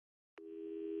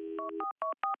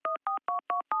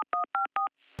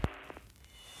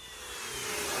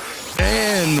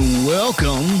And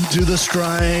welcome to the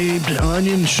Striped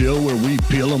Onion Show, where we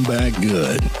peel them back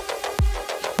good.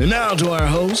 And now to our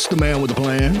host, the man with the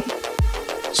plan,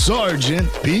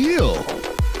 Sergeant Peel.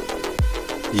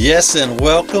 Yes, and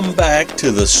welcome back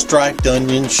to the Striped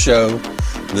Onion Show,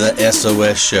 the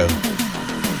SOS Show.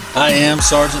 I am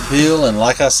Sergeant Peel, and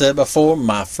like I said before,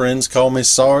 my friends call me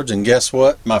Sarge, and guess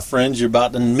what? My friends, you're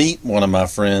about to meet one of my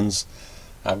friends.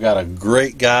 I've got a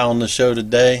great guy on the show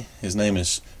today. His name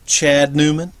is Chad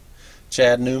Newman.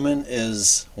 Chad Newman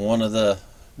is one of the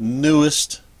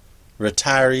newest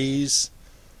retirees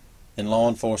in law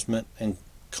enforcement in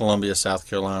Columbia, South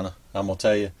Carolina. I'm going to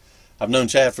tell you, I've known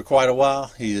Chad for quite a while.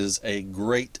 He is a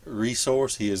great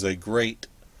resource. He is a great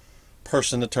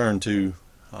person to turn to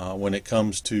when it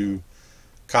comes to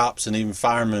cops and even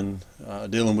firemen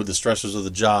dealing with the stressors of the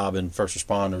job and first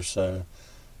responders. So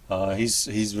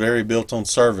he's very built on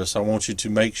service. I want you to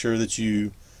make sure that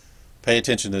you pay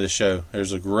attention to this show.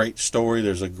 There's a great story.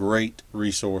 There's a great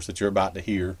resource that you're about to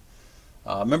hear.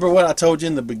 Remember what I told you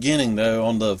in the beginning, though,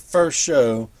 on the first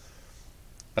show,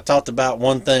 I talked about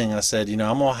one thing. I said, I'm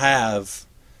going to have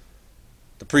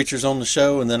the preachers on the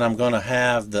show, and then I'm going to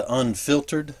have the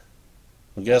unfiltered.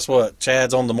 Well, guess what?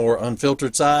 Chad's on the more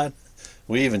unfiltered side.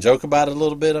 We even joke about it a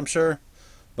little bit, I'm sure.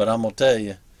 But I'm going to tell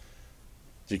you,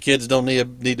 your kids don't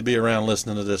need to be around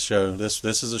listening to this show. This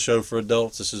is a show for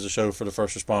adults. This is a show for the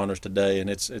first responders today, and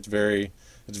it's very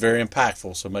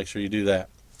impactful. So make sure you do that.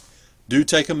 Do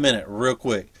take a minute, real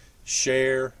quick.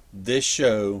 Share this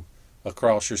show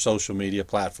across your social media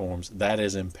platforms. That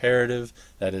is imperative.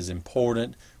 That is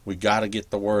important. We got to get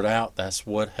the word out. That's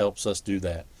what helps us do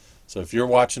that. So if you're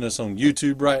watching us on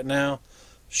YouTube right now,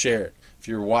 share it. If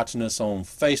you're watching us on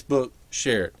Facebook,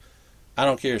 share it. I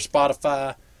don't care,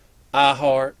 Spotify,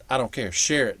 iHeart, I don't care.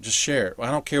 Share it. Just share it.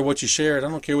 I don't care what you share it. I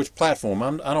don't care which platform.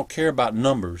 I don't care about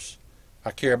numbers.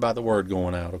 I care about the word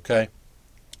going out, okay?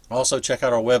 Also, check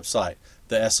out our website,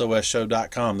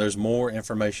 thesosshow.com. There's more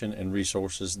information and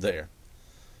resources there.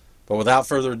 But without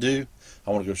further ado, I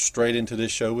want to go straight into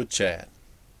this show with Chad.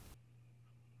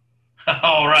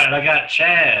 All right, I got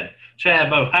Chad. Chad,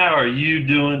 Bo, how are you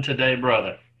doing today,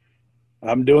 brother?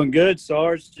 I'm doing good,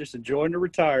 Sarge. Just enjoying the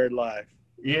retired life.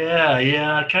 Yeah.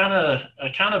 I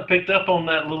kind of picked up on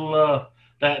that little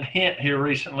that hint here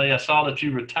recently. I saw that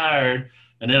you retired,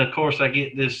 and then of course I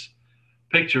get this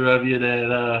picture of you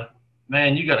that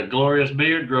man, you got a glorious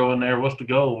beard growing there. What's the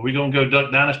goal? Are we gonna go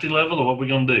Duck Dynasty level, or what we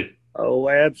gonna do? Oh,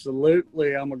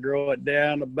 absolutely. I'm gonna grow it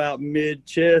down about mid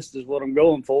chest is what I'm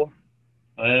going for.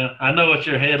 Well, I know what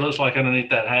your head looks like underneath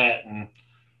that hat, and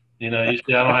you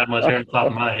see I don't have much hair on top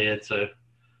of my head, so.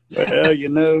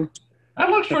 Well, that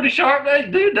looks pretty sharp,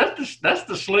 dude. That's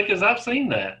the slickest I've seen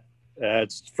that.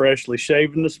 That's freshly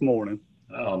shaven this morning.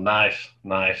 Oh, nice.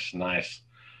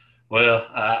 Well,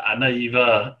 I know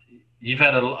you've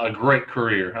had a great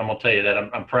career. I'm gonna tell you that.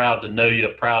 I'm proud to know you.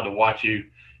 I'm proud to watch you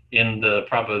in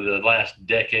probably the last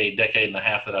decade and a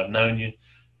half that I've known you.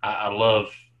 I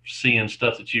love seeing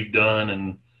stuff that you've done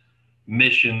and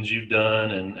missions you've done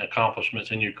and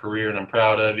accomplishments in your career, and I'm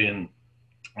proud of you, and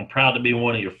I'm proud to be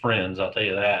one of your friends. I'll tell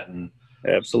you that. And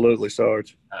absolutely,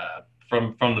 Sarge.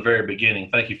 From the very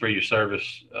beginning, thank you for your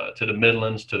service to the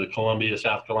Midlands, to the Columbia,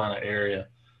 South Carolina area.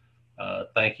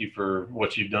 Thank you for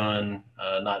what you've done,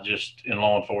 not just in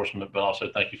law enforcement, but also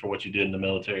thank you for what you did in the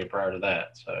military prior to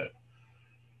that. So,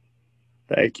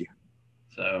 thank you.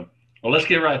 So, well, let's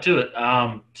get right to it.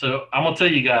 So I'm going to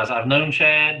tell you guys, I've known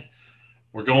Chad.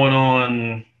 We're going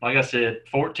on, like I said,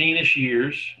 14-ish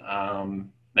years,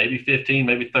 maybe 15,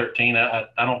 maybe 13. I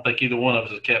don't think either one of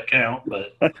us has kept count,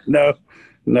 but no,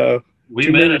 we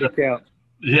too met many to count.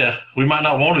 Yeah, we might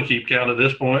not want to keep count at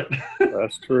this point.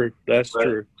 That's true.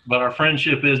 True. But our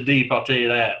friendship is deep, I'll tell you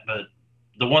that. But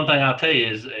the one thing I'll tell you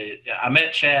is I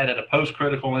met Chad at a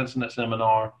post-critical incident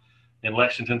seminar in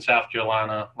Lexington, South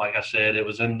Carolina. Like I said, it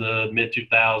was in the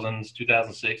mid-2000s,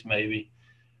 2006 maybe.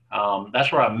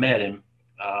 That's where I met him.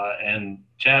 And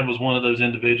Chad was one of those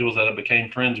individuals that I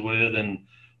became friends with, and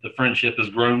the friendship has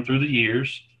grown through the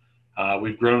years.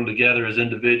 We've grown together as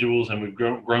individuals, and we've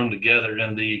grown together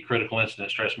in the critical incident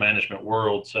stress management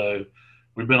world. So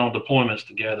we've been on deployments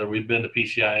together. We've been to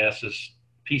PCISs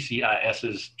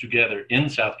together in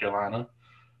South Carolina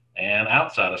and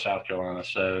outside of South Carolina.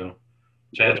 So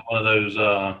Chad's one of those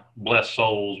blessed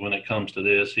souls when it comes to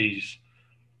this. He's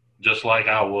just like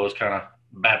I was, kind of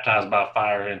baptized by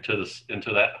fire into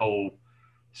that whole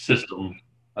system.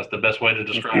 That's the best way to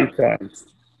describe it. A few times.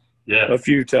 Yeah. A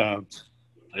few times.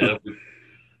 Yeah.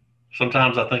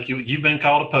 Sometimes I think you've been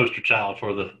called a poster child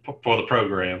for the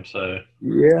program. So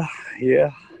Yeah,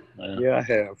 yeah. I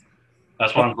have.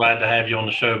 That's why I'm glad to have you on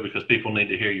the show, because people need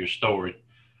to hear your story.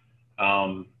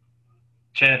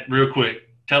 Chad, real quick,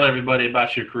 tell everybody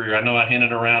about your career. I know I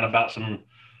hinted around about some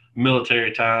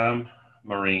military time,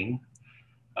 Marine,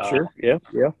 Sure. Yeah.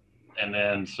 and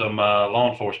then some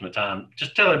law enforcement time.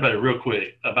 Just tell everybody real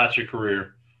quick about your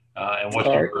career and what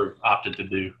All you right. were opted to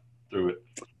do through it.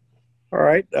 All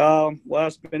right. Well, I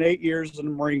spent 8 years in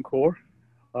the Marine Corps.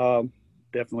 Um,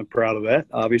 Definitely proud of that,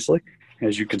 obviously,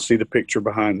 as you can see the picture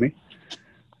behind me.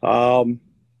 Love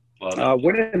I it.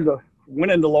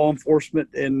 went into law enforcement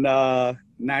in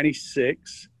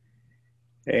 '96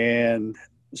 and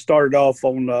started off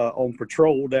on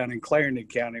patrol down in Clarendon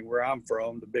County, where I'm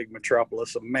from, the big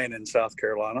metropolis of Manning, South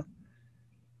Carolina,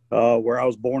 where I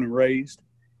was born and raised.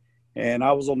 And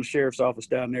I was on the sheriff's office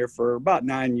down there for about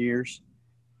 9 years,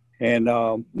 and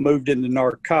moved into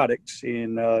narcotics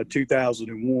in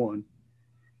 2001.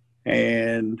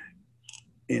 And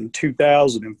in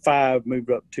 2005,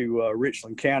 moved up to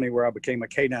Richland County, where I became a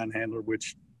canine handler,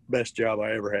 which best job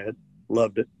I ever had.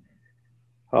 Loved it.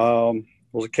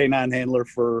 Was a canine handler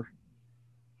for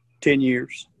 10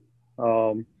 years.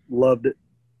 Loved it.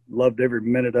 Loved every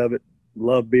minute of it.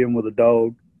 Loved being with a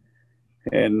dog.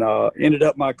 And ended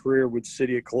up my career with the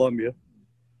City of Columbia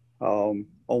on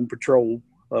patrol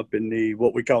up in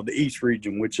what we call the East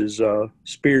region, which is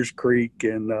Spears Creek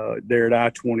and there at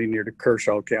I-20 near the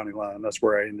Kershaw County line. That's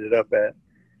where I ended up at.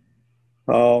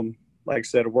 Like I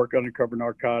said, I work undercover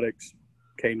narcotics,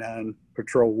 canine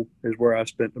patrol is where I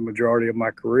spent the majority of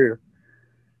my career.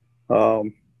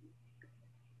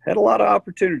 Had a lot of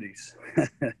opportunities.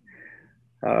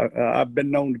 I've been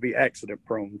known to be accident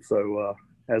prone, so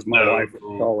as my wife would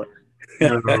call it.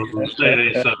 No, say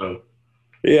it ain't so.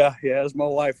 Yeah, as my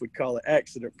wife would call it,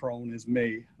 accident prone is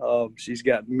me. She's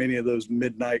got many of those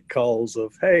midnight calls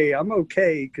of, "Hey, I'm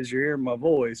okay because you're hearing my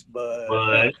voice,"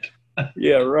 but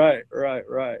yeah, right.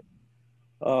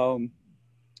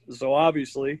 So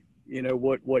obviously,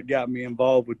 what got me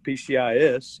involved with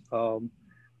PCIS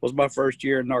was my first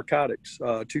year in narcotics,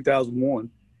 2001.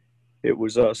 It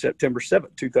was September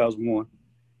 7th, 2001.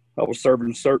 I was serving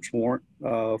a search warrant,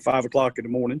 5 o'clock in the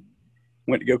morning.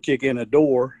 Went to go kick in a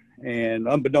door, and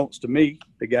unbeknownst to me,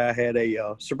 the guy had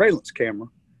a surveillance camera.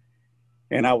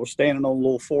 And I was standing on a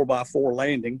little 4x4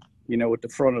 landing, at the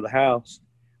front of the house,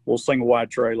 little single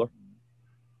wide trailer.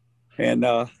 And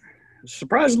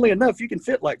surprisingly enough, you can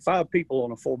fit like 5 people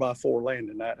on a 4x4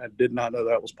 landing. I did not know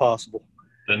that was possible.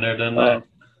 Been there, done that.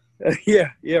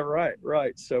 Yeah,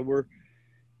 right. So we're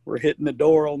hitting the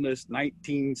door on this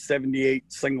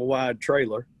 1978 single wide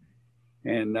trailer.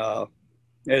 And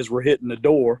as we're hitting the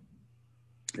door,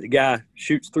 the guy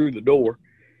shoots through the door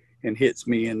and hits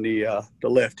me in the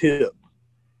left hip.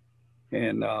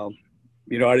 And, I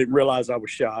didn't realize I was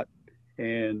shot.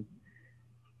 And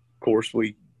of course,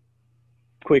 we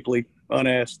quickly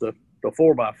unasked the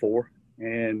 4x4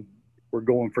 and we're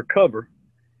going for cover.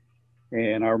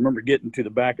 And I remember getting to the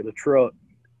back of the truck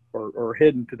or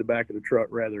heading to the back of the truck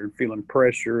rather, and feeling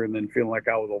pressure and then feeling like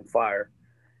I was on fire,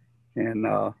 and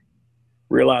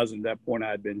realizing at that point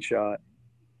I had been shot.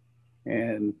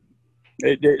 And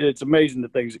it's amazing the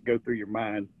things that go through your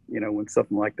mind, when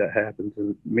something like that happens.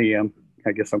 And me,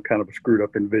 I guess I'm kind of a screwed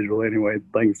up individual anyway,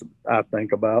 things I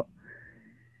think about.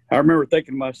 I remember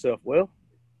thinking to myself, well,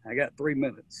 I got 3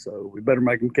 minutes, so we better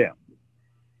make them count.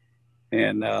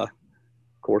 And of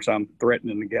course, I'm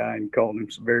threatening the guy and calling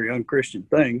him some very unchristian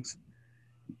things,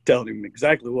 telling him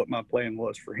exactly what my plan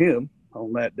was for him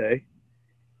on that day.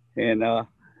 And I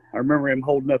remember him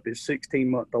holding up his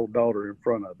 16-month-old daughter in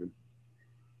front of him.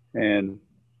 And,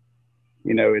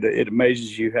 it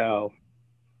amazes you how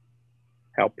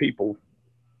people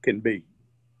can be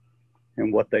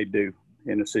and what they do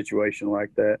in a situation like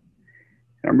that.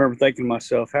 And I remember thinking to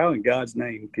myself, how in God's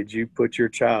name could you put your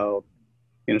child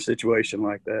in a situation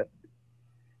like that?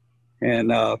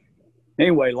 And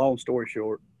anyway, long story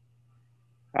short,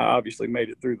 I obviously made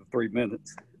it through the 3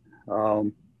 minutes.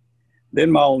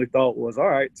 Then my only thought was, all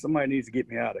right, somebody needs to get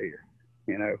me out of here.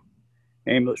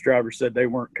 Ambulance driver said they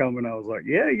weren't coming. I was like,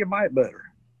 yeah, you might better.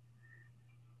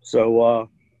 So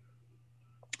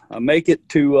I make it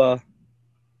to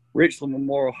Richland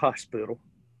Memorial Hospital.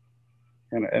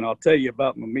 And I'll tell you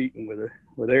about my meeting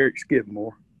with Eric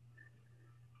Skidmore.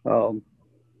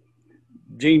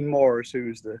 Gene Morris,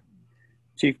 who's the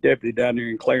chief deputy down there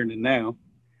in Clarendon now,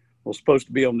 was supposed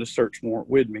to be on this search warrant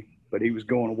with me, but he was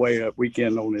going away that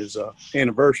weekend on his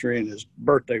anniversary and his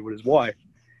birthday with his wife.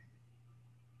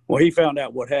 Well, he found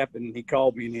out what happened, and he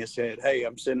called me and he said, "Hey,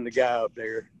 I'm sending a guy up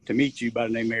there to meet you by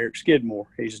the name of Eric Skidmore.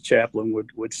 He's a chaplain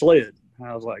with SLED."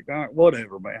 I was like, "All right,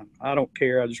 whatever, man. I don't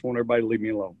care. I just want everybody to leave me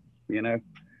alone, you know?"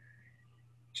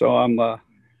 So I'm,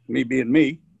 me being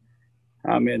me,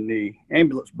 I'm in the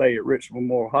ambulance bay at Richmond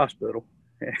Memorial Hospital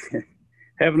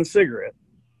having a cigarette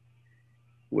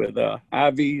with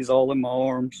IVs all in my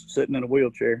arms, sitting in a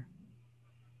wheelchair.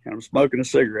 And I'm smoking a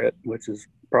cigarette, which is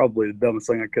probably the dumbest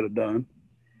thing I could have done.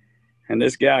 And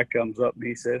this guy comes up and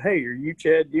he said, "Hey, are you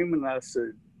Chad Newman?" And I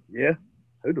said, "Yeah."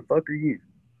 "Who the fuck are you?"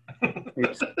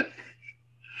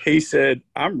 He said,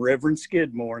 "I'm Reverend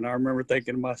Skidmore." And I remember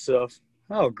thinking to myself,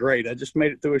 "Oh, great. I just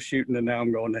made it through a shooting and now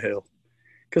I'm going to hell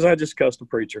because I just cussed a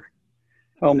preacher.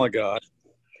 Oh, my God."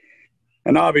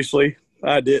 And obviously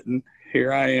I didn't.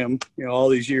 Here I am, all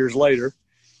these years later.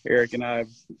 Eric and I have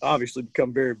obviously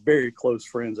become very, very close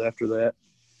friends after that.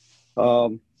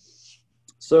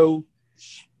 So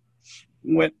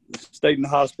stayed in the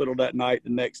hospital that night. The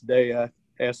next day, I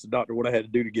asked the doctor what I had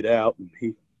to do to get out, and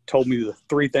he told me the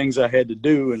 3 things I had to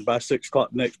do. And by 6 o'clock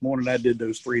the next morning, I did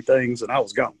those 3 things, and I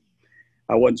was gone.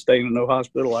 I wasn't staying in no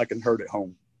hospital. I can hurt at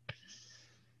home.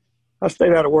 I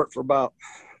stayed out of work for about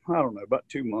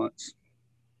 2 months,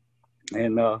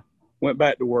 and went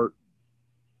back to work.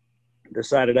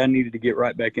 Decided I needed to get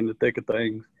right back in the thick of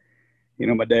things.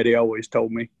 My daddy always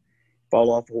told me,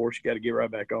 fall off a horse, you got to get right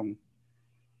back on.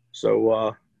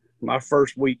 So my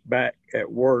first week back at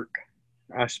work,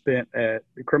 I spent at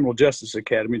the Criminal Justice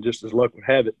Academy, just as luck would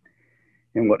have it,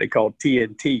 in what they call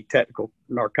TNT, Tactical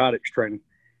Narcotics Training.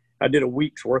 I did a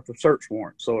week's worth of search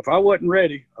warrants. So if I wasn't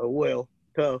ready, oh well,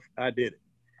 tough, I did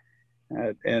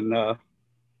it.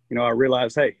 I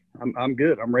realized, hey, I'm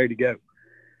good. I'm ready to go.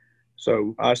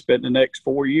 So I spent the next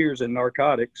 4 years in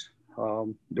narcotics,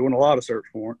 doing a lot of search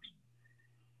warrants.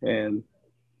 And,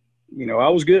 I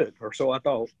was good, or so I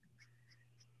thought.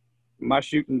 My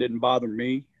shooting didn't bother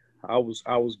me. I was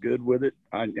good with it.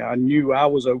 I knew I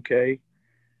was okay.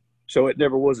 So it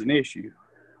never was an issue.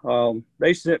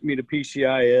 They sent me to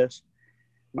PCIS.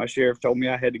 My sheriff told me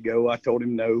I had to go. I told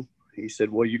him no. He said,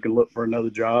 "Well, you can look for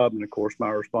another job." And of course, my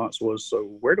response was, "So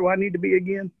where do I need to be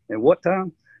again? And what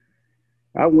time?"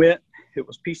 I went. It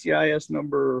was PCIS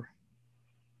number,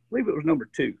 I believe it was number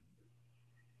 2.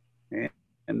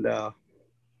 And I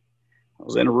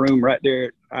was in a room right there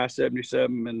at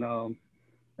I-77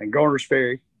 and Garner's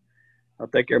Ferry. I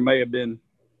think there may have been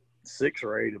 6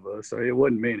 or 8 of us, so it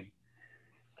wasn't many.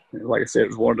 And like I said, it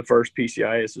was one of the first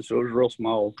PCISs, so it was real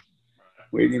small.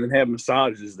 We didn't even have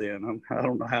massages then. I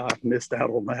don't know how I missed out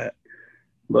on that.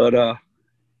 But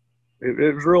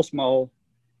it was real small.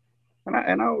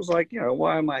 And I was like,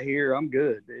 why am I here? I'm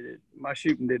good. My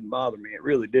shooting didn't bother me. It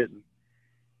really didn't,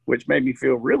 which made me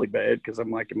feel really bad because I'm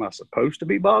like, am I supposed to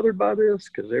be bothered by this?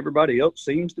 Because everybody else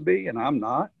seems to be, and I'm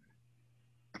not.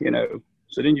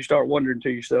 So then you start wondering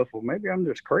to yourself, well, maybe I'm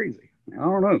just crazy. I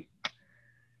don't know.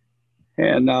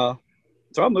 And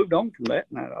so I moved on from that,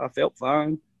 and I felt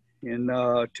fine. In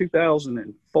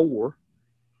 2004,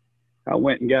 I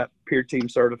went and got peer team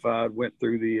certified, went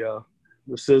through the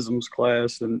SISMs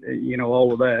class and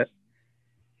all of that.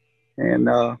 And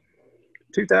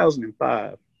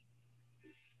 2005,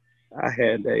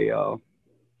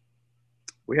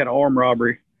 we had an armed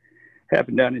robbery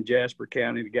happen down in Jasper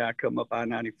County. The guy come up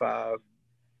I-95,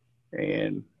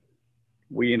 and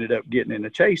we ended up getting in a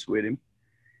chase with him.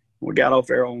 We got off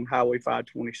there on Highway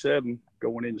 527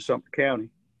 going into Sumter County.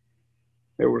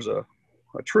 There was a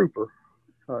trooper,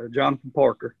 Jonathan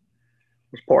Parker,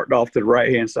 was parked off to the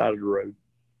right-hand side of the road.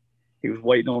 He was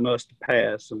waiting on us to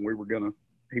pass, and he was going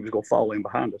to follow in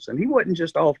behind us. And he wasn't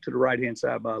just off to the right-hand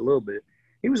side by a little bit.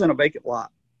 He was in a vacant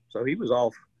lot. So he was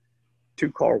off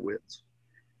 2 car widths.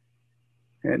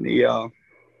 And the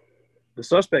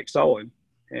suspect saw him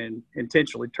and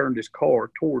intentionally turned his car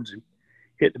towards him,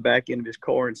 hit the back end of his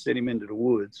car, and sent him into the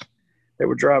woods. They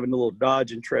were driving the little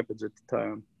Dodge Intrepids at the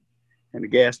time, and the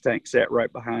gas tank sat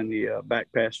right behind the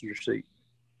back passenger seat.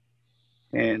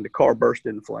 And the car burst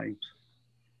into flames.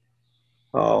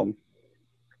 I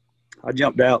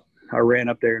jumped out. I ran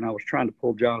up there, and I was trying to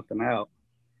pull Jonathan out,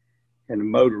 and the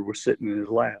motor was sitting in his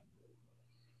lap,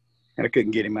 and I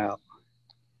couldn't get him out.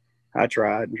 I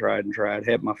tried and tried and tried,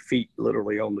 had my feet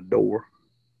literally on the door,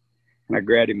 and I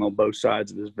grabbed him on both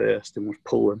sides of his vest and was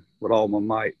pulling with all my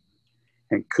might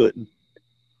and couldn't.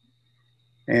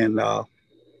 And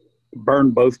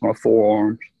burned both my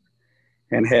forearms,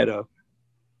 and had a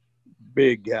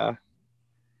big guy,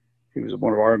 he was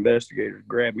one of our investigators,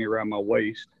 grabbed me around my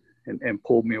waist and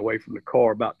pulled me away from the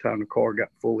car about the time the car got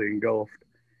fully engulfed.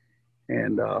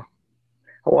 And I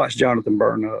watched Jonathan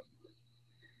burn up.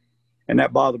 And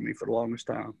that bothered me for the longest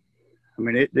time. I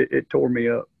mean, it tore me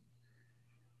up.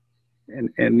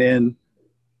 And then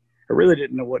I really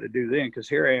didn't know what to do then, because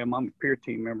here I am, I'm a peer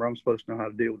team member. I'm supposed to know how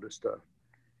to deal with this stuff.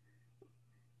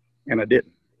 And I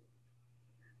didn't.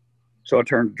 So I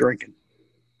turned to drinking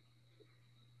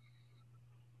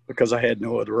because I had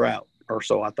no other route, or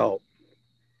so I thought.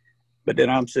 But then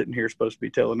I'm sitting here supposed to be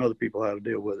telling other people how to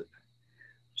deal with it.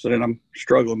 So then I'm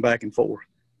struggling back and forth,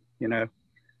 you know,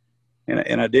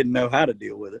 and I didn't know how to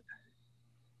deal with it.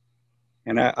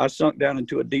 And I sunk down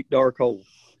into a deep, dark hole.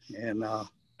 And I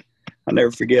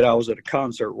never forget, I was at a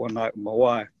concert one night with my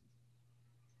wife,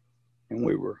 and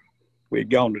we had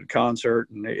gone to the concert,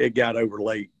 and it got over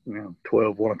late,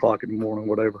 12, 1 o'clock in the morning,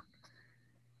 whatever.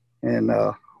 And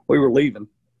we were leaving.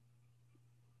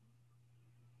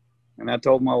 And I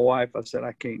told my wife, I said,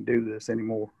 I can't do this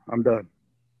anymore. I'm done.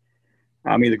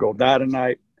 I'm either going to die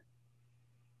tonight,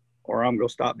 or I'm going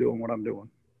to stop doing what I'm doing.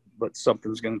 But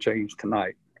something's going to change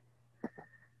tonight.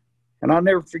 And I'll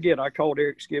never forget, I called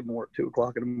Eric Skidmore at 2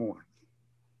 o'clock in the morning.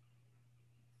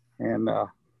 And, that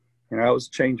was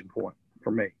a changing point for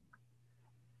me.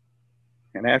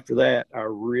 And after that, I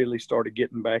really started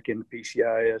getting back into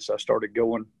PCIS. I started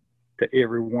going to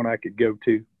everyone I could go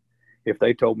to. If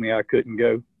they told me I couldn't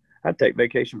go, I'd take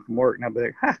vacation from work, and I'd be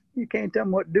like, you can't tell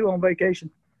me what to do on vacation,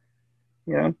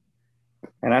 And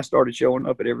I started showing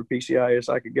up at every PCIS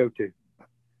I could go to.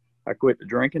 I quit the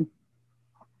drinking,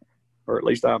 or at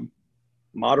least I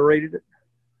moderated it.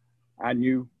 I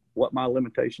knew what my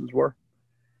limitations were.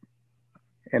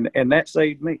 And that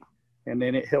saved me. And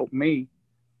then it helped me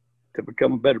to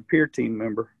become a better peer team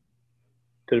member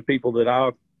to the people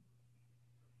that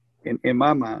in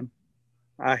my mind,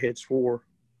 I had swore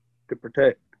to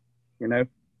protect,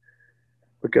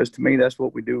 because to me, that's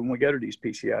what we do when we go to these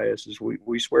PCIS is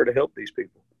we swear to help these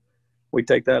people. We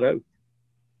take that oath.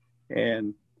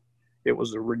 And it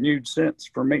was a renewed sense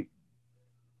for me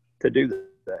to do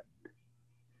that.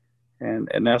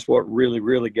 And that's what really,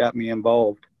 really got me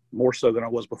involved, more so than I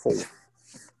was before.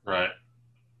 Right.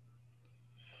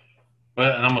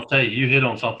 Well, and I'm going to tell you, you hit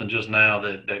on something just now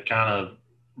that kind of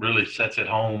really sets it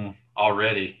home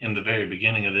already in the very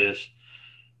beginning of this,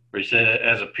 where you said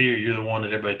as a peer, you're the one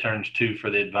that everybody turns to for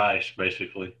the advice,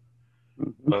 basically.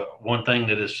 Mm-hmm. But one thing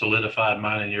that has solidified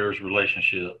mine and yours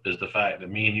relationship is the fact that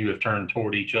me and you have turned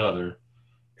toward each other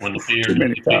when the peer too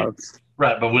many times.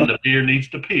 Right, but when the peer needs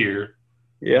to peer,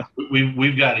 yeah,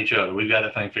 we've got each other. We've got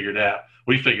that thing figured out.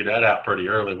 We figured that out pretty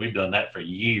early. We've done that for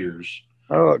years.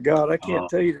 Oh, God, I can't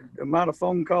tell you the amount of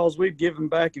phone calls we've given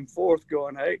back and forth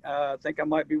going, hey, I think I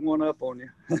might be one up on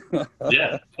you.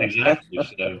 Yeah, exactly.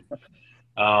 So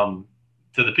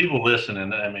to the people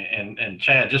listening, I mean, and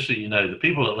Chad, just so you know, the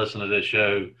people that listen to this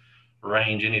show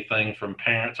range anything from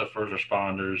parents of first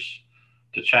responders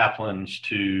to chaplains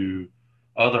to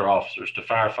other officers to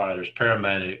firefighters,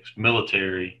 paramedics,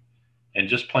 military, and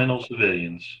just plain old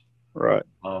civilians. Right.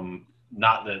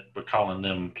 Not that we're calling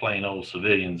them plain old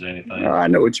civilians or anything. I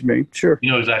know what you mean. Sure. You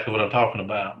know exactly what I'm talking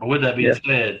about. But with that being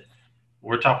said,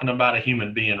 we're talking about a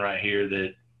human being right here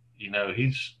that,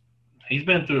 he's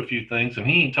been through a few things, and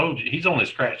he ain't told you. He's only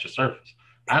scratched the surface.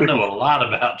 I know a lot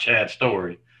about Chad's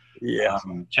story. Yeah.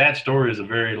 Chad's story is a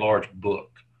very large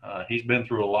book. He's been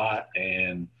through a lot,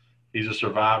 and he's a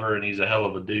survivor, and he's a hell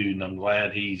of a dude, and I'm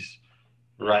glad he's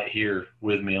right here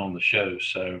with me on the show.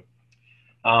 So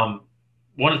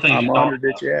one of the things I'm honored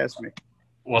that you asked me.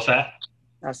 What's that?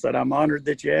 I said, I'm honored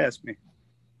that you asked me.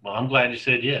 Well, I'm glad you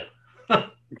said yeah.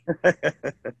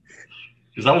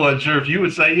 Because I wasn't sure if you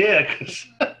would say yeah, because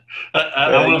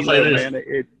I will say this. Man,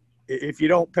 if you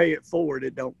don't pay it forward,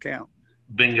 it don't count.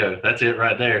 Bingo. That's it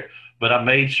right there. But I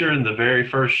made sure in the very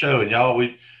first show, and y'all,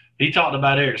 he talked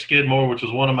about Eric Skidmore, which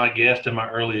was one of my guests in my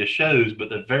earliest shows, but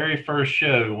the very first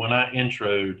show when I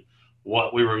introed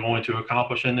what we were going to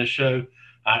accomplish in this show,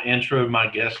 I introed my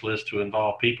guest list to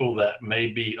involve people that may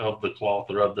be of the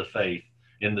cloth or of the faith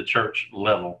in the church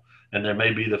level. And there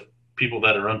may be the people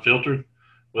that are unfiltered.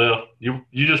 Well, you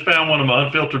just found one of my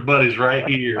unfiltered buddies right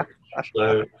here.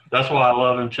 So that's why I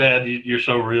love him, Chad. You're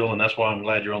so real, and that's why I'm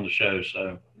glad you're on the show.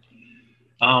 So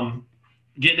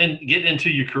getting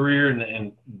into your career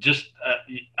and just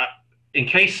in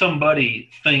case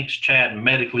somebody thinks Chad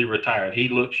medically retired, he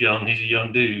looks young. He's a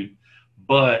young dude.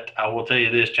 But I will tell you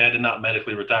this, Chad did not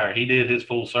medically retire. He did his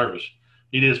full service.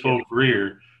 He did his full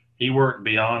career. He worked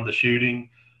beyond the shooting,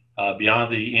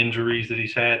 beyond the injuries that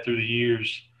he's had through the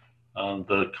years,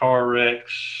 the car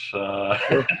wrecks.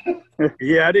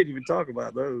 Yeah, I didn't even talk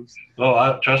about those.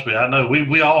 Oh, trust me, I know.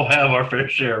 We all have our fair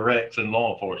share of wrecks in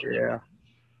law enforcement. Yeah.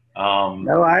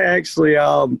 No, I actually,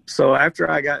 so after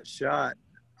I got shot,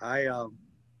 I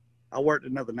I worked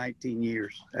another 19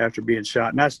 years after being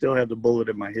shot, and I still have the bullet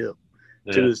in my hip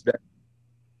Yeah. to this day.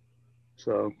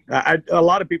 So a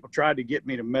lot of people tried to get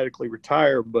me to medically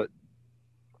retire, but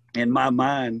in my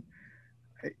mind,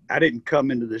 I didn't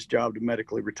come into this job to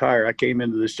medically retire. I came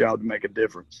into this job to make a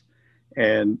difference.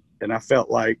 And I felt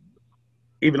like,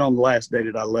 even on the last day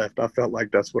that I left, I felt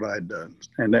like that's what I had done.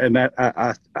 And that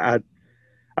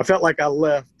I felt like I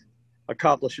left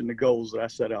accomplishing the goals that I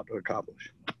set out to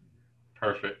accomplish.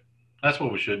 Perfect. That's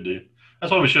what we should do.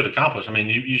 That's what we should accomplish. I mean,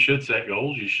 you should set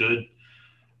goals. You should,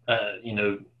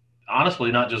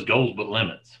 honestly, not just goals, but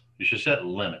limits. You should set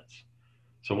limits.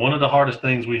 So one of the hardest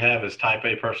things we have as type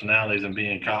A personalities and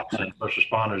being cops and first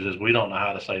responders is we don't know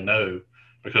how to say no,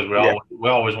 because we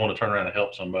always want to turn around and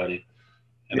help somebody.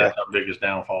 And that's our biggest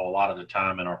downfall a lot of the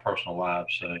time in our personal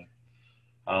lives. So,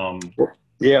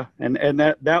 and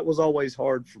that was always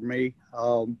hard for me.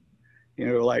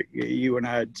 Like you and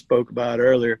I had spoke about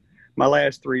earlier, my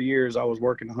last 3 years, I was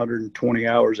working 120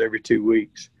 hours every 2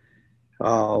 weeks,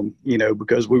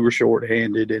 because we were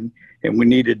shorthanded and we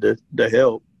needed the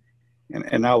help.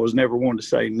 And I was never one to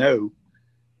say no.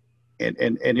 And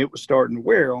it was starting to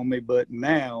wear on me. But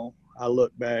now I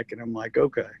look back and I'm like,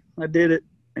 okay, I did it.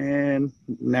 And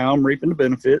now I'm reaping the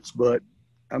benefits, but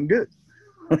I'm good.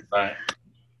 Right.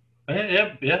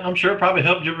 Yeah, I'm sure it probably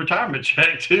helped your retirement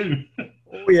check too.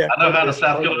 Oh, yeah. I know how the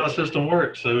South Carolina system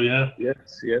works, so yeah.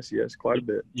 Yes, quite a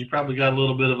bit. You probably got a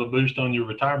little bit of a boost on your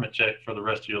retirement check for the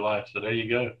rest of your life, so there you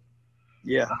go.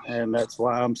 Yeah, and that's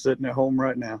why I'm sitting at home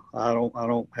right now. I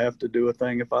don't have to do a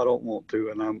thing if I don't want to,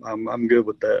 and I'm good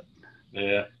with that.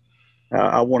 Yeah.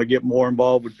 I want to get more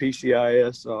involved with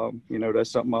PCIS.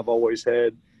 That's something I've always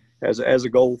had as a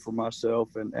goal for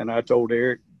myself. And I told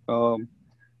Eric.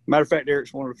 Matter of fact,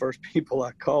 Eric's one of the first people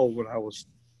I called when I was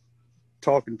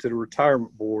talking to the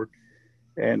retirement board,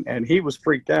 and he was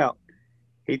freaked out.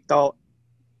 He thought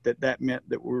that meant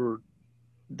that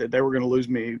they were going to lose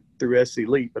me through SC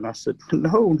Leap, and I said,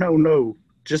 no,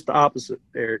 just the opposite,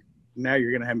 Eric. Now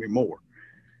you're going to have me more.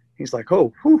 He's like,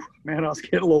 oh, whew, man, I was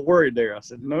getting a little worried there. I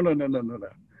said, no.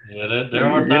 Yeah, there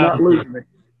are You're not losing me.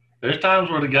 There's times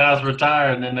where the guys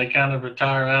retire and then they kind of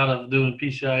retire out of doing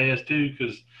PCIS too,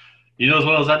 because as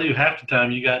well as I do, half the time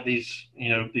you got these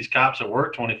cops that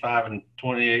work 25 and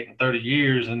 28 and 30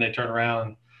 years, and they turn around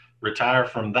and retire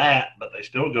from that, but they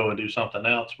still go and do something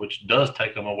else, which does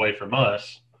take them away from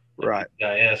us, right?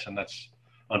 PCIS, and that's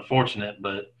unfortunate.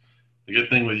 But the good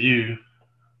thing with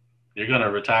you're going to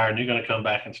retire and you're going to come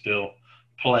back and still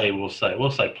play. We'll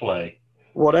say play.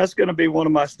 Well, that's going to be one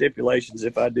of my stipulations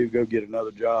if I do go get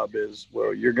another job is,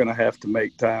 well, you're going to have to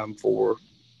make time for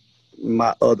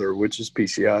my other, which is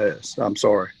PCIS. I'm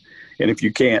sorry. And if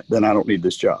you can't, then I don't need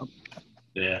this job.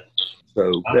 Yeah.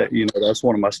 So that's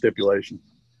one of my stipulations.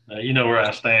 You know where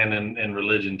I stand in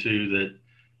religion too, that,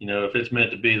 if it's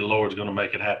meant to be, the Lord's going to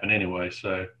make it happen anyway.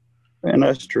 So. And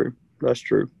that's true.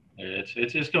 Yeah,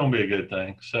 it's going to be a good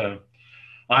thing. So,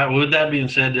 all right. Well, with that being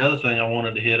said, the other thing I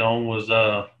wanted to hit on was,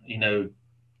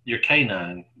 your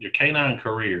canine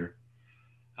career.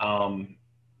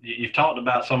 You've talked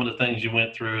about some of the things you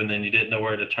went through and then you didn't know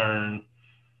where to turn.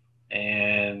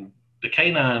 And the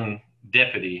canine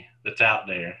deputy that's out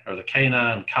there, or the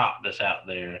canine cop that's out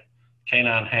there,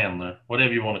 canine handler,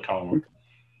 whatever you want to call them,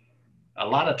 a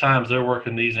lot of times they're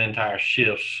working these entire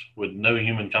shifts with no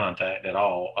human contact at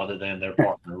all other than their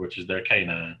partner, which is their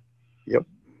canine. Yep.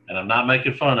 And I'm not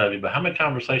making fun of you, but how many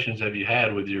conversations have you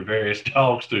had with your various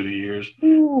dogs through the years?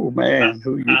 Oh, man,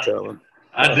 who you telling?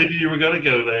 I knew you were going to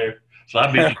go there, so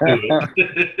I beat you to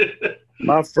it.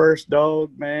 My first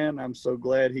dog, man, I'm so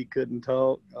glad he couldn't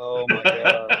talk. Oh, my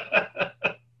God.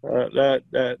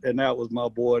 That was my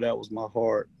boy. That was my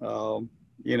heart. And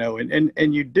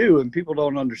you do, and people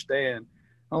don't understand.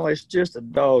 Oh, it's just a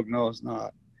dog. No, it's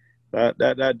not.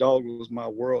 That dog was my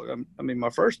world. I mean, my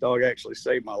first dog actually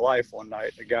saved my life one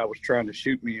night. The guy was trying to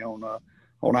shoot me on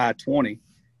I-20,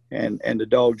 and the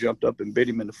dog jumped up and bit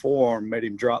him in the forearm, made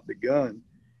him drop the gun.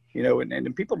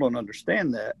 And people don't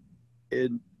understand that.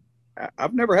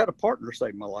 I've never had a partner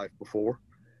save my life before,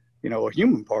 a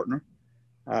human partner.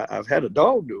 I've had a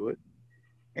dog do it,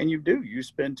 and you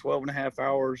spend 12 and a half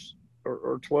hours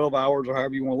or 12 hours or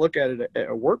however you want to look at it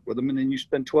at work with them, and then you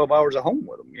spend 12 hours at home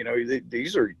with them.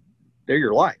 They're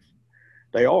your life.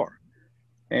 They are.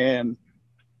 And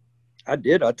I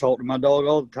talk to my dog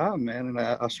all the time, man, and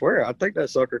I swear, I think that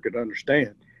sucker could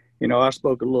understand. I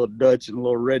spoke a little Dutch and a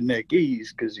little redneckese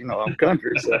because, I'm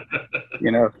country. So,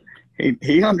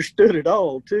 he understood it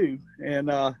all, too.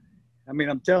 And,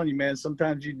 I'm telling you, man,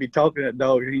 sometimes you'd be talking to that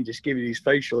dog and he'd just give you these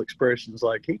facial expressions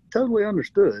like he totally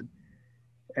understood.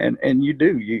 And you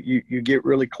do. You get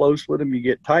really close with them. You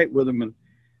get tight with them. And,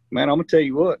 man, I'm going to tell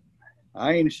you what.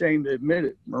 I ain't ashamed to admit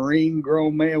it. Marine,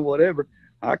 grown man, whatever.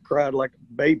 I cried like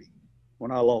a baby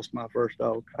when I lost my first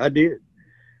dog. I did,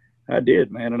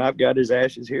 man. And I've got his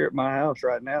ashes here at my house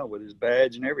right now with his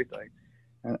badge and everything.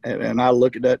 And I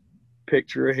look at that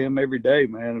picture of him every day,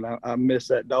 man. And I miss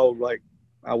that dog like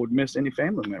I would miss any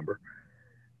family member.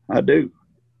 I do.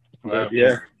 Well, But,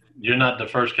 yeah. You're not the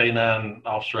first K9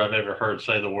 officer I've ever heard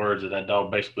say the words that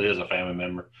dog basically is a family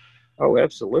member. Oh,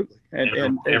 absolutely.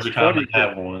 And every time they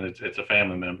have one, it's a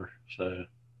family member. So,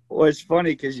 well, it's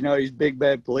funny because he's big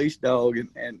bad police dog,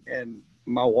 and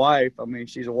my wife. I mean,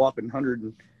 she's a whopping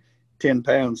 110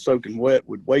 pounds, soaking wet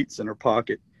with weights in her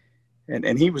pocket,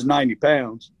 and he was 90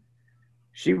 pounds.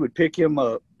 She would pick him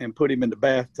up and put him in the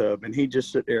bathtub, and he'd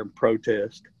just sit there and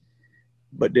protest.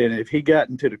 But then if he got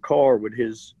into the car with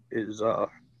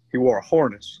he wore a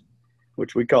harness,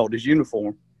 which we called his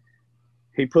uniform.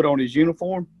 He put on his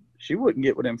uniform. She wouldn't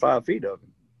get within 5 feet of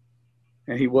him,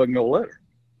 and he wasn't going to let her.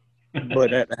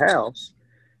 But at the house,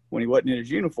 when he wasn't in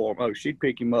his uniform, she'd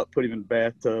pick him up, put him in the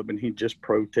bathtub, and he'd just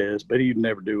protest, but he'd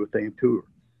never do a thing to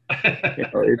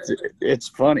her. It's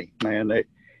funny, man.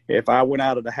 If I went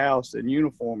out of the house in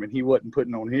uniform and he wasn't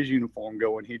putting on his uniform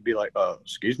going, he'd be like,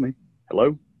 excuse me,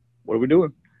 hello, what are we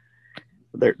doing?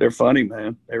 They're funny,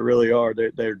 man. They really are.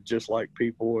 They're just like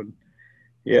people, and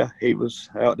yeah,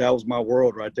 that was my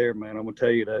world right there, man. I'm gonna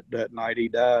tell you that night he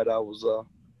died, I was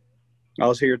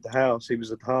here at the house. He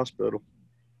was at the hospital,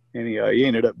 and he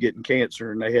ended up getting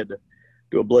cancer, and they had to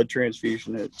do a blood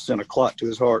transfusion that sent a clot to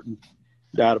his heart, and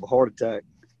died of a heart attack,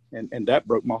 and that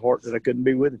broke my heart that I couldn't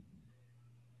be with him.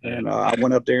 And I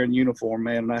went up there in uniform,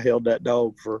 man, and I held that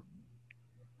dog for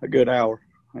a good hour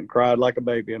and cried like a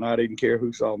baby, and I didn't care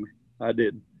who saw me. I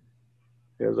didn't,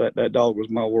 because that dog was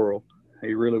my world.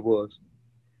 He really was.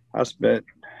 I spent,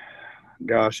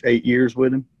 8 years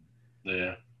with him.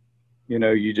 Yeah.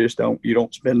 You just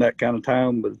don't spend that kind of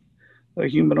time with a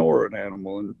human or an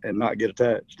animal and not get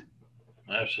attached.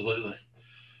 Absolutely.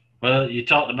 Well, you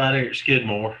talked about Eric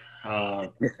Skidmore.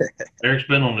 Eric's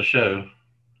been on the show.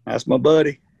 That's my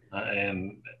buddy.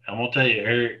 And I'm going to tell you,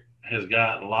 Eric has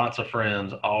got lots of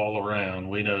friends all around.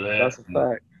 We know that. That's a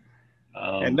fact.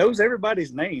 And knows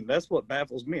everybody's name. That's what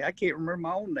baffles me. I can't remember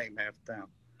my own name half the time.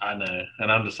 I know,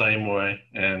 and I'm the same way.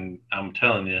 And I'm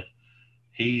telling you,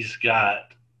 he's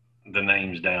got the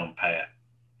names down pat.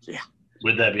 Yeah.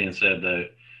 With that being said, though,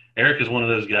 Eric is one of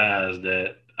those guys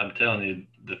that I'm telling you,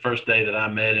 the first day that I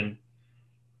met him,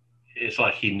 it's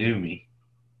like he knew me.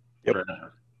 Yep.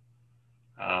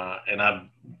 And I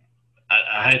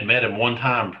had met him one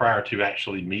time prior to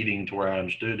actually meeting to where I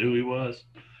understood who he was,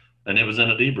 and it was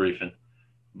in a debriefing.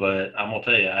 But I'm going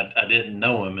to tell you, I didn't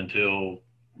know him until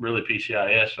really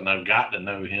PCIS, and I've got to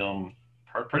know him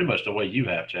pretty much the way you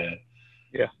have, Chad.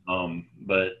 Yeah.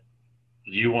 But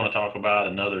you want to talk about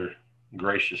another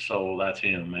gracious soul, that's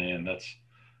him, man.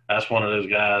 That's one of those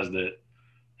guys that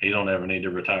he don't ever need to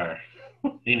retire.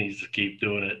 He needs to keep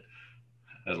doing it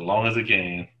as long as he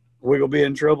can. We're going to be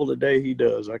in trouble the day he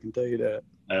does, I can tell you that.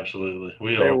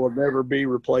 Absolutely. There will never be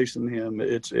replacing him.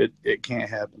 It can't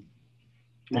happen.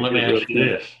 Well, let me ask you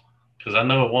this, because I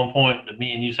know at one point that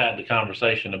me and you had the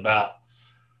conversation about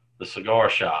the cigar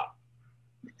shop.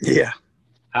 Yeah.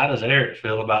 How does Eric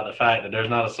feel about the fact that there's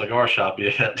not a cigar shop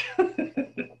yet?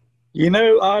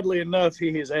 Oddly enough,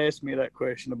 he has asked me that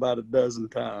question about a dozen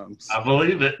times. I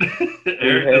believe it.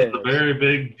 Eric is a very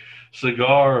big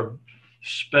cigar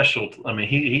special. I mean,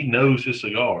 he knows his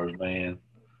cigars, man.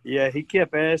 Yeah, he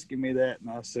kept asking me that, and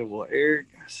I said, well, Eric,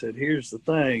 here's the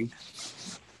thing.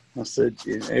 I said,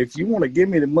 if you want to give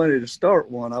me the money to start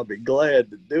one, I'll be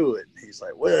glad to do it. And he's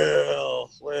like, well.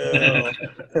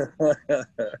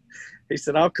 He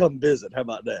said, I'll come visit. How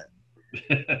about that?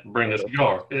 Bring a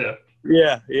cigar.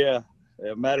 Yeah. Yeah.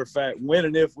 As a matter of fact, when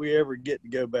and if we ever get to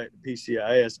go back to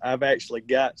PCIS, I've actually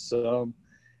got some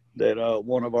that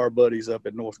one of our buddies up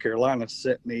in North Carolina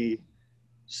sent me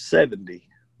 70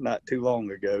 not too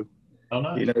long ago. Oh,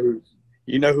 nice.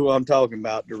 You know who I'm talking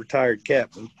about, the retired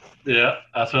captain. Yeah,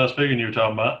 that's what I was figuring you were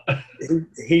talking about.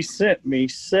 He sent me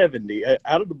 70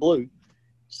 out of the blue,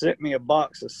 sent me a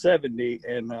box of 70,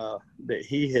 and that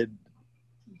he had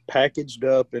packaged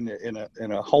up in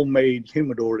a homemade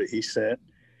humidor that he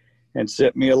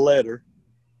sent me a letter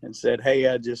and said, hey,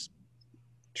 I just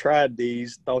tried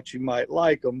these, thought you might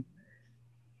like them,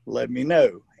 let me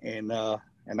know. And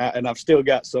I've still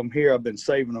got some here. I've been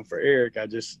saving them for Eric. I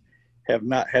just have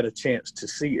not had a chance to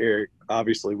see Eric,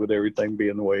 obviously, with everything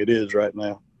being the way it is right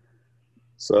now.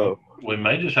 So we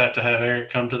may just have to have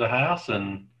Eric come to the house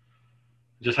and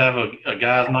just have a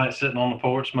guy's night sitting on the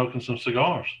porch smoking some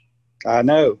cigars. I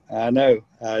know.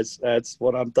 That's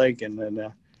what I'm thinking.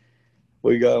 And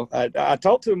we go. I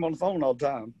talk to him on the phone all the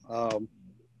time.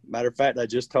 Matter of fact, I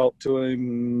just talked to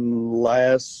him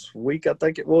last week, I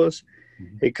think it was.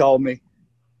 Mm-hmm. He called me.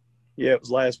 Yeah, it was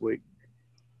last week.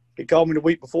 He called me the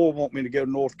week before, want me to go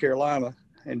to North Carolina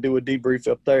and do a debrief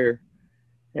up there.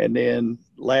 And then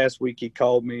last week he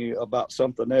called me about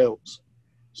something else.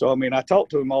 So, I mean, I talk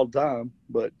to him all the time,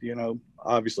 but, you know,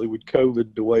 obviously with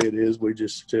COVID the way it is, we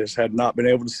just have not been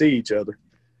able to see each other.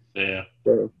 Yeah.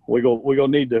 So we're gonna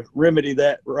need to remedy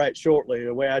that right shortly.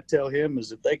 The way I tell him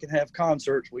is if they can have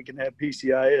concerts, we can have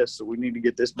PCIS. So we need to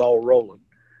get this ball rolling.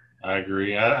 I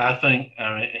agree. I think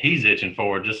he's itching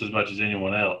for it just as much as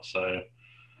anyone else. So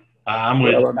I'm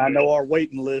with. Well, and I know our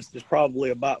waiting list is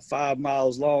probably about 5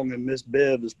 miles long, and Miss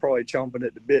Bev is probably chomping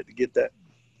at the bit to get that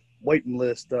waiting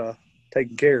list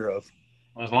taken care of.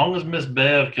 As long as Miss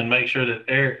Bev can make sure that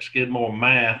Eric Skidmore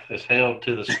math is held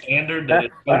to the standard that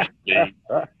it's supposed to be,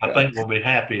 I think we'll be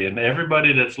happy. And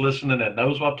everybody that's listening that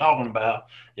knows what I'm talking about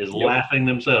is laughing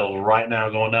themselves right now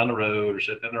going down the road or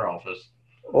sitting in their office.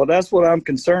 Well, that's what I'm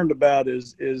concerned about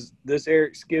is this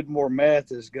Eric Skidmore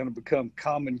math is going to become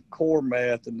Common Core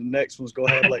math, and the next one's going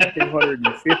to have like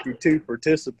 252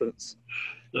 participants.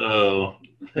 Oh.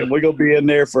 And we're going to be in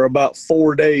there for about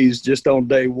 4 days just on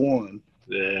day one.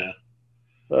 Yeah.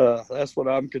 That's what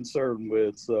I'm concerned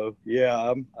with. So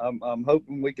yeah, I'm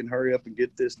hoping we can hurry up and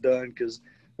get this done because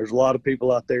there's a lot of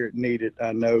people out there that need it.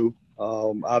 I know.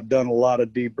 I've done a lot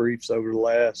of debriefs over the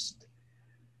last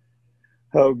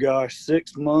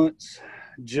 6 months.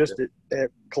 Just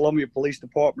at Columbia Police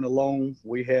Department alone,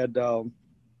 we had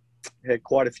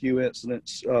quite a few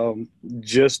incidents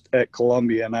just at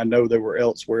Columbia, and I know they were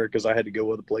elsewhere because I had to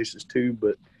go other places too.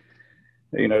 But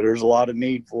you know, there's a lot of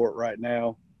need for it right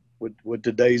now. With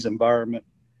today's environment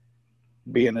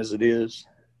being as it is,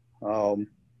 you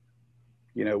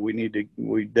know,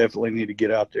 we definitely need to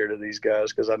get out there to these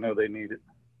guys because I know they need it.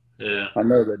 Yeah, I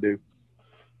know they do.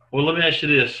 Well, let me ask you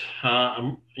this.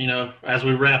 You know, as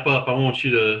we wrap up, I want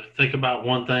you to think about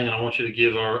one thing, and I want you to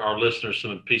give our listeners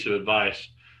some piece of advice,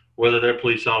 whether they're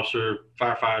police officer,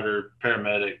 firefighter,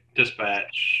 paramedic,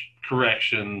 dispatch,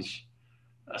 corrections,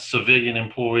 a civilian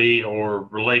employee, or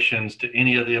relations to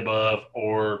any of the above,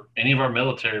 or any of our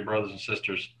military brothers and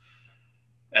sisters.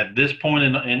 At this point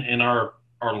in our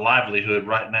livelihood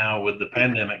right now, with the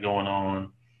pandemic going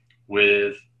on,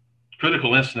 with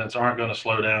critical incidents aren't going to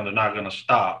slow down, they're not going to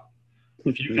stop.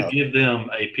 If you could give them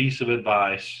a piece of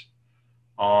advice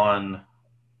on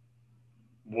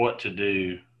what to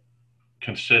do,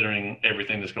 considering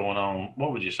everything that's going on,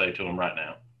 what would you say to them right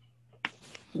now?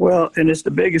 Well, and it's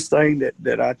the biggest thing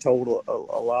that I told a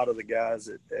lot of the guys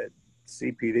at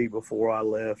CPD before I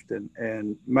left.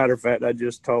 And matter of fact, I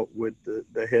just talked with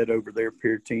the head over their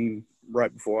peer team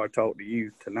right before I talked to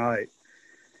you tonight.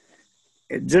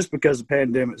 Just because the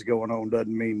pandemic's going on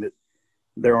doesn't mean that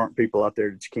there aren't people out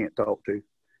there that you can't talk to.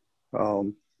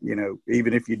 You know,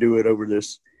 even if you do it over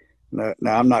this. Now,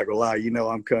 I'm not going to lie. You know,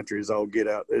 I'm country as all get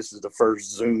out. This is the first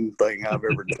Zoom thing I've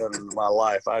ever done in my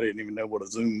life. I didn't even know what a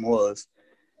Zoom was.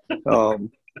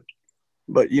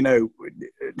 But, you know,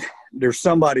 there's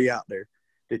somebody out there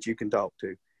that you can talk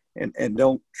to. And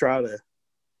don't try to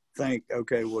think,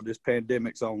 okay, well, this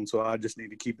pandemic's on, so I just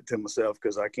need to keep it to myself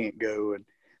because I can't go and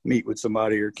meet with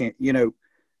somebody or can't, you know.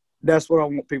 That's what I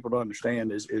want people to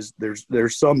understand is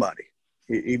there's somebody.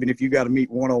 Even if you got to meet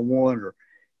one-on-one or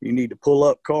you need to pull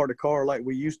up car to car like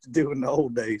we used to do in the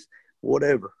old days,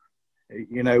 whatever,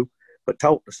 you know, but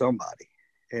talk to somebody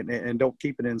and don't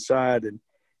keep it inside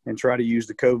and try to use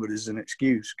the COVID as an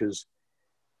excuse because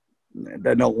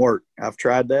that don't work. I've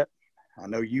tried that. I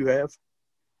know you have.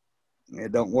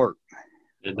 It don't work.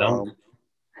 It don't.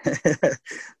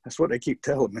 That's what they keep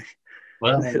telling me.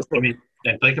 Well, I mean,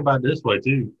 and think about it this way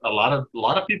too. A lot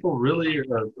of people really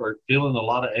are feeling a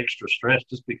lot of extra stress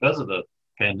just because of the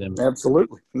pandemic.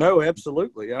 Absolutely. No,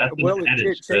 absolutely. Well,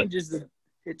 it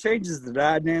changes the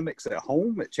dynamics at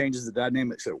home. It changes the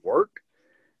dynamics at work.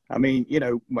 I mean, you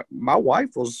know, my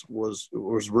wife was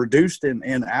reduced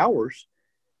in hours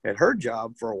at her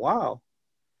job for a while.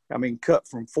 I mean, cut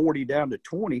from 40 down to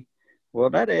 20. Well,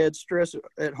 that adds stress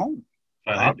at home.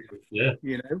 Yeah.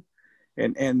 You know,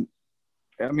 and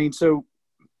I mean, so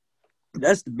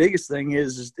that's the biggest thing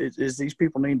is these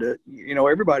people need to, you know,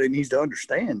 everybody needs to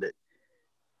understand it.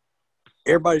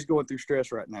 Everybody's going through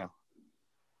stress right now.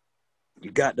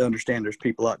 You got to understand there's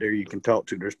people out there you can talk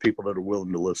to. There's people that are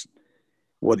willing to listen.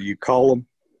 Whether you call them,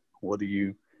 whether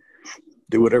you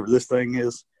do whatever this thing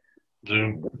is.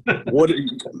 Zoom.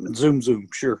 Zoom,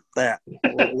 sure, that.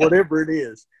 Whatever it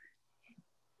is.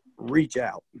 reach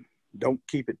out. Don't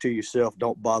keep it to yourself.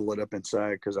 Don't bottle it up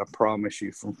inside, because I promise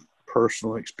you from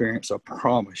personal experience, I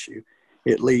promise you,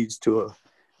 it leads to a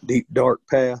deep, dark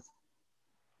path,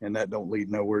 and that don't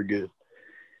lead nowhere good.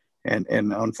 And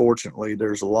unfortunately,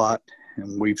 there's a lot,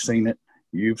 and we've seen it.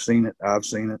 You've seen it. I've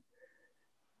seen it.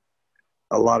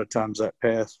 A lot of times that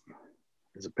path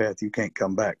is a path you can't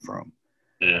come back from.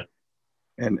 Yeah.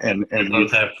 And we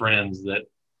both have friends that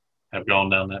have gone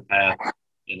down that path.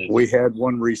 And we had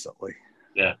one recently.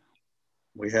 Yeah.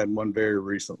 We had one very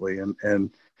recently.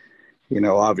 And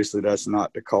obviously that's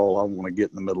not the call I want to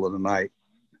get in the middle of the night.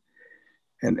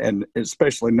 And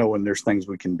especially knowing there's things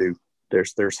we can do.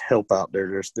 There's help out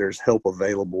there. There's help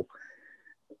available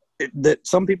that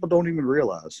some people don't even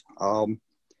realize.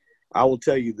 I will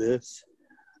tell you this,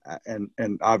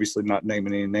 and obviously not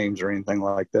naming any names or anything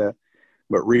like that,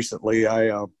 but recently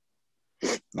I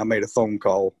made a phone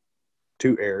call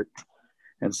to Eric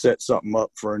and set something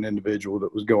up for an individual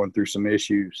that was going through some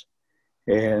issues,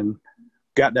 and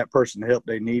got that person the help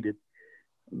they needed.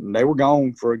 They were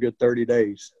gone for a good 30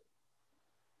 days.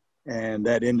 And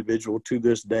that individual to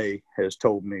this day has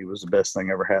told me it was the best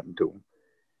thing ever happened to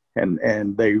them.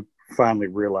 And they finally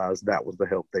realized that was the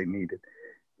help they needed.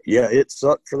 Yeah, it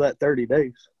sucked for that 30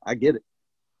 days. I get it.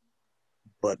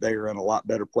 But they are in a lot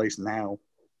better place now,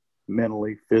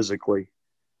 mentally, physically,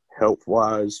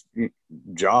 health-wise,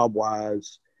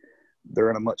 job-wise. They're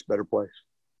in a much better place.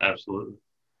 Absolutely.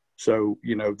 So,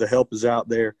 the help is out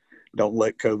there. Don't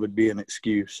let COVID be an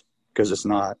excuse, because it's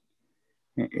not.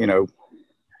 A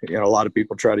lot of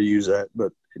people try to use that,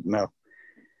 but no.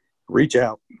 Reach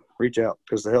out,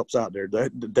 because the help's out there.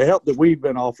 The help that we've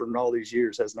been offering all these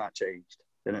years has not changed,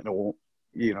 and it won't.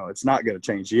 It's not going to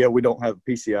change. Yeah, we don't have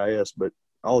PCIS, but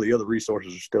all the other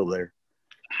resources are still there.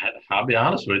 I'll be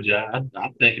honest with you. I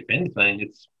think if anything,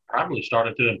 it's probably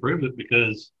started to improve it,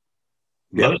 because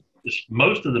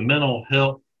most of the mental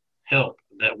health help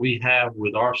that we have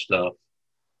with our stuff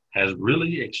has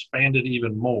really expanded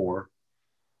even more.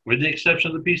 With the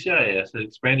exception of the PCIS, it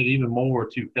expanded even more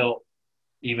to help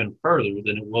even further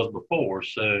than it was before.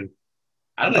 So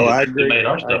I think it made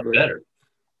our stuff better.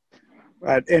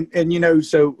 Right. And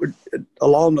so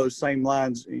along those same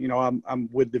lines, I'm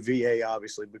with the VA,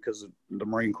 obviously, because of the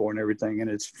Marine Corps and everything. And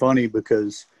it's funny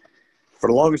because for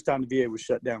the longest time, the VA was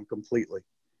shut down completely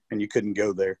and you couldn't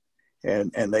go there.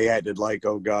 And they acted like,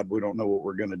 oh, God, we don't know what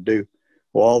we're going to do.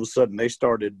 Well, all of a sudden, they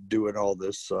started doing all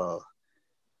this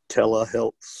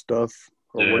telehealth stuff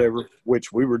or whatever,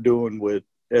 which we were doing with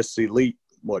SC Elite,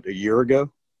 a year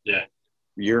ago? Yeah.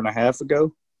 A year and a half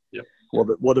ago? Yep.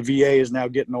 Well, the VA is now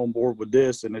getting on board with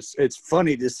this, and it's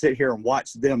funny to sit here and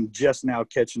watch them just now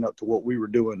catching up to what we were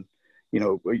doing,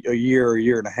 a year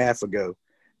and a half ago.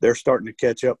 They're starting to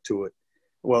catch up to it.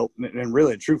 Well, and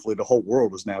really and truthfully, the whole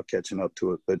world is now catching up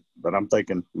to it. But I'm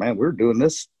thinking, man, we were doing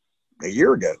this a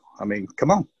year ago. I mean, come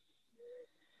on.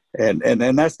 And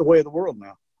that's the way of the world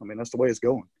now. I mean, that's the way it's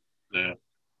going. Yeah.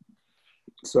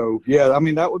 So, yeah, I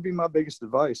mean, that would be my biggest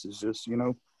advice is just,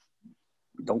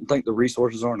 don't think the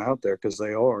resources aren't out there, because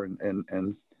they are,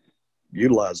 and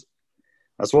utilize it.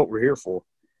 That's what we're here for.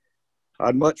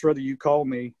 I'd much rather you call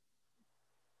me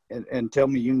and tell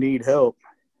me you need help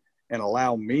and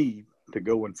allow me to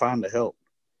go and find the help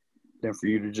than for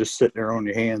you to just sit there on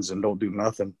your hands and don't do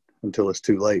nothing until it's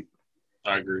too late.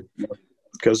 I agree.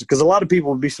 Because a lot of people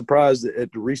would be surprised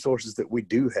at the resources that we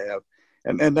do have.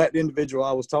 And that individual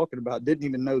I was talking about didn't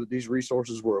even know that these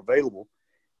resources were available.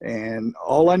 And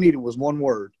all I needed was one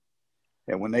word.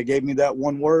 And when they gave me that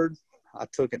one word, I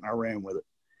took it and I ran with it.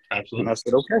 Absolutely. And I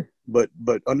said, okay,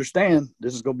 but understand,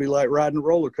 this is going to be like riding a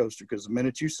roller coaster, because the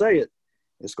minute you say it,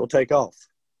 it's going to take off.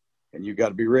 And you got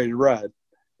to be ready to ride.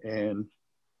 And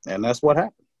that's what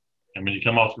happened. And when you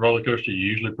come off the roller coaster,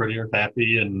 you're usually pretty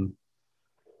happy. And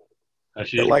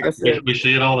like I said, we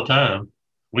see it all the time.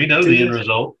 We know the end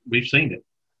result. We've seen it.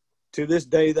 To this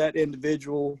day, that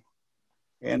individual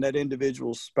and that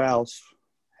individual's spouse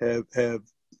have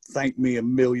thanked me a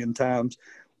million times,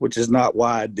 which is not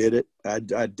why I did it. I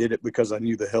did it because I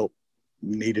knew the help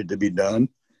needed to be done.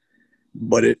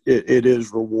 But it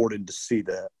is rewarding to see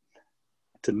that,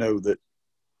 to know that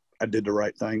I did the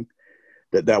right thing,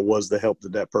 that was the help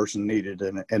that person needed,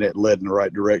 and it led in the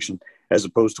right direction, as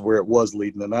opposed to where it was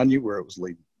leading, and I knew where it was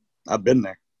leading. I've been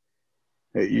there.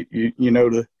 You know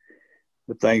the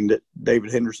thing that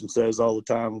David Henderson says all the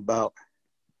time about,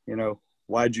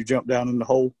 why'd you jump down in the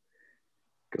hole?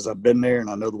 Because I've been there and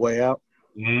I know the way out.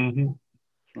 Mm-hmm.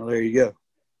 Well, there you go.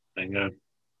 Bingo.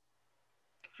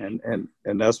 And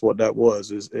that's what that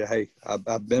was. Is, hey,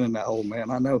 I've been in that hole,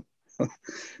 man. I know.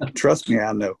 Trust me,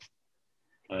 I know.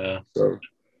 Yeah. So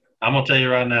I'm gonna tell you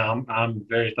right now, I'm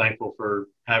very thankful for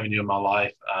having you in my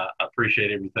life. I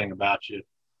appreciate everything about you.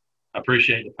 I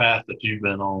appreciate the path that you've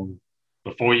been on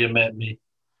before you met me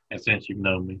and since you've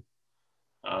known me.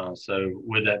 So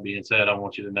with that being said, I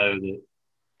want you to know that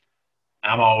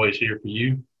I'm always here for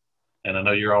you, and I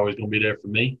know you're always going to be there for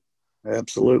me.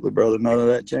 Absolutely, brother. None of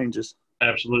that changes.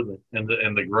 Absolutely. And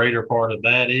the greater part of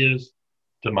that is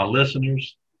to my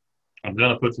listeners, I'm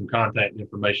going to put some contact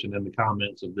information in the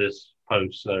comments of this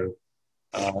post. So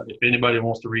if anybody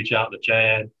wants to reach out to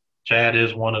Chad, Chad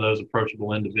is one of those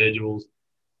approachable individuals.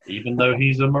 Even though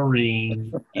he's a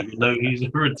Marine, even though he's a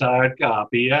retired cop,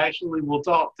 he actually will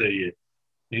talk to you.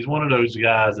 He's one of those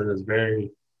guys that is very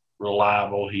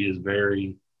reliable. He is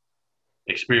very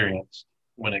experienced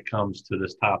when it comes to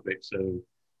this topic. So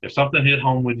if something hit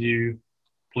home with you,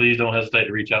 please don't hesitate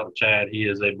to reach out to Chad. He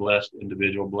is a blessed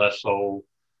individual, blessed soul,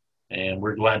 and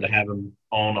we're glad to have him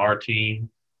on our team,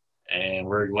 and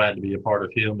we're glad to be a part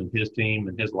of him and his team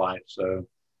and his life. So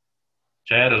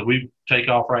Chad, as we take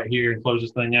off right here and close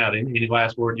this thing out, any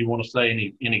last word you want to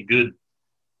say? Any good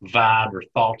vibe or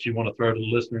thoughts you want to throw to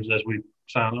the listeners as we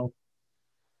sign off?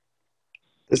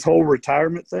 This whole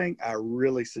retirement thing, I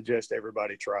really suggest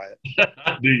everybody try it.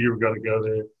 I knew you were going to go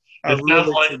there. Suggest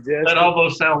That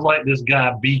almost sounds like this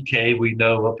guy BK we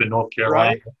know up in North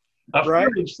Carolina. Right? I've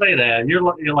heard him say that. You're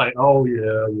like, oh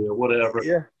yeah, whatever.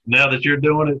 Yeah. Now that you're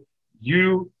doing it,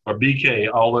 you are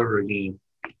BK all over again.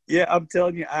 Yeah, I'm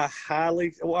telling you,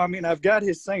 I've got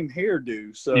his same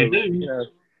hairdo. So You do.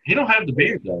 He don't have the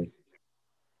beard though.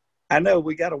 I know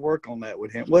we got to work on that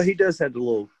with him. Well, he does have the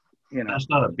little, That's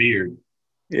not a beard.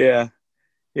 Yeah.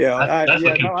 That's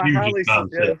a confusion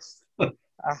concept.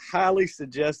 I highly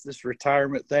suggest this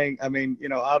retirement thing. I mean,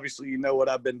 obviously, what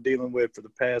I've been dealing with for the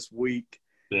past week.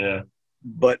 Yeah.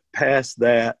 But past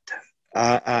that,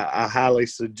 I highly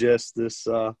suggest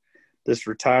this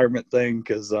retirement thing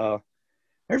because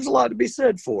there's a lot to be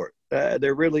said for it.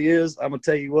 There really is. I'm gonna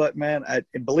tell you what, man.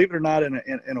 Believe it or not,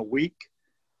 in a week,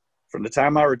 from the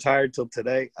time I retired till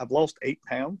today, I've lost 8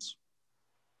 pounds.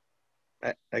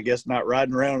 I guess not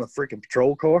riding around in a freaking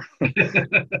patrol car.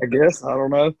 I guess I don't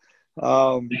know.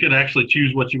 You can actually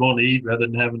choose what you want to eat rather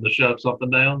than having to shove something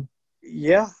down.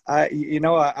 Yeah, I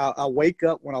wake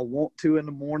up when I want to in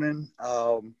the morning.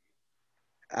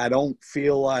 I don't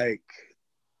feel like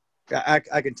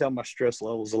I can tell my stress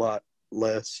level's a lot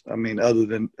less. I mean, other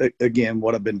than again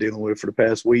what I've been dealing with for the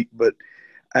past week, but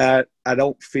I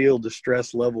don't feel the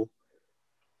stress level,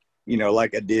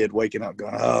 like I did waking up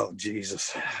going, oh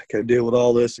Jesus, I gotta deal with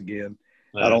all this again.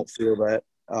 Yeah. I don't feel that.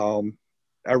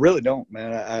 I really don't,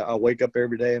 man. I wake up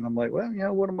every day and I'm like, well,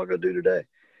 what am I gonna do today?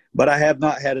 But I have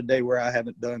not had a day where I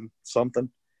haven't done something.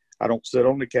 I don't sit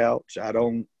on the couch.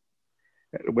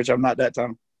 Which I'm not that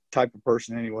type of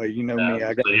person anyway. You know me.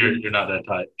 You're not that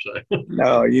type. So.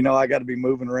 No, I got to be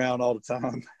moving around all the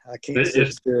time. I can't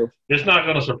sit still. It's not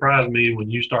going to surprise me when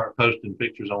you start posting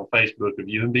pictures on Facebook of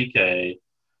you and BK.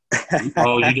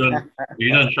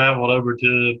 You done traveled over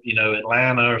to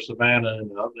Atlanta or Savannah,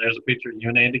 and there's a picture of you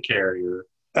and Andy Carrier.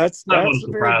 That's not going to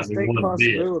surprise me one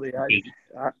bit.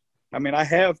 I mean, I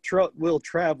have will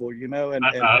travel, and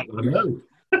I know.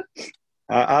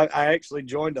 I actually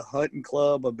joined a hunting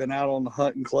club. I've been out on the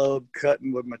hunting club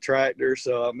cutting with my tractor.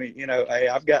 So, I mean, hey,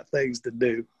 I've got things to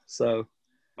do. So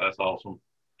that's awesome.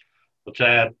 Well,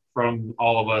 Chad, from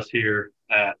all of us here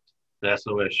at the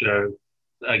SOS show,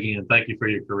 again, thank you for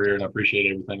your career, and I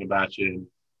appreciate everything about you.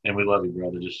 And we love you,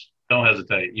 brother. Just don't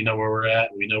hesitate. You know where we're at.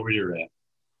 We know where you're at.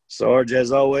 Sarge,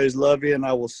 as always, love you, and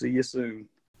I will see you soon.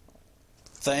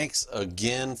 Thanks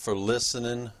again for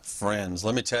listening, friends.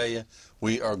 Let me tell you,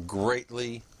 we are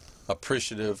greatly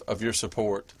appreciative of your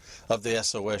support of the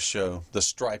SOS show, the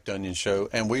Striped Onion show,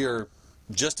 and we are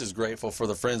just as grateful for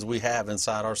the friends we have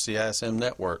inside our CISM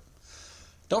network.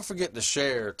 Don't forget to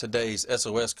share today's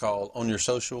SOS call on your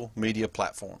social media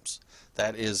platforms.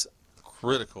 That is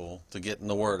critical to getting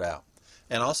the word out.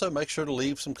 And also make sure to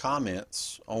leave some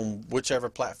comments on whichever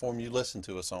platform you listen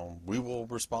to us on. We will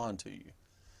respond to you.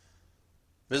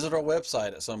 Visit our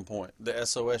website at some point,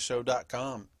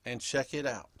 thesosshow.com, and check it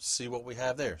out. See what we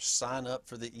have there. Sign up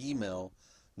for the email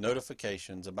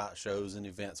notifications about shows and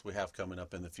events we have coming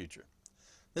up in the future.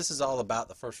 This is all about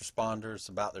the first responders,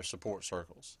 about their support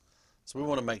circles. So we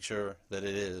want to make sure that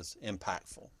it is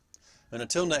impactful. And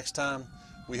until next time,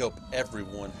 we hope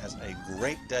everyone has a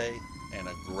great day and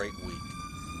a great week.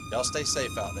 Y'all stay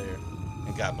safe out there,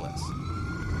 and God bless.